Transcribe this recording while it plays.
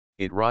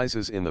It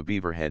rises in the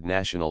Beaverhead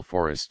National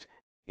Forest,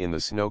 in the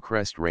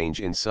Snowcrest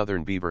Range in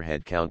southern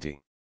Beaverhead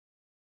County.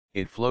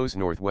 It flows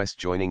northwest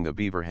joining the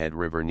Beaverhead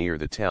River near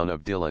the town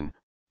of Dillon,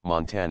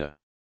 Montana.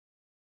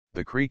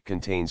 The creek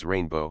contains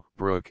rainbow,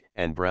 brook,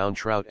 and brown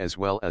trout as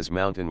well as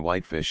mountain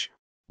whitefish,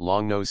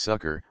 longnose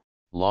sucker,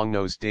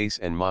 longnose dace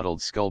and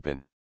mottled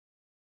sculpin.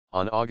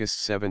 On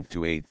August 7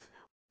 to 8,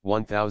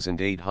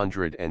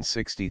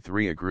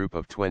 1863 a group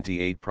of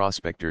 28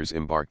 prospectors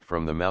embarked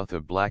from the mouth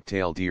of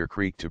Blacktail Deer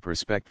Creek to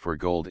prospect for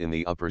gold in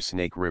the Upper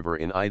Snake River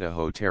in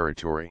Idaho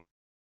Territory.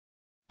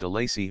 De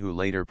Lacy, who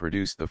later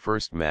produced the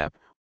first map,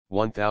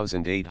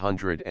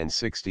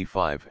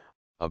 1865,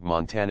 of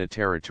Montana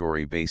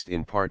Territory based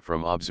in part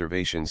from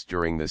observations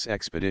during this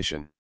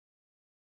expedition.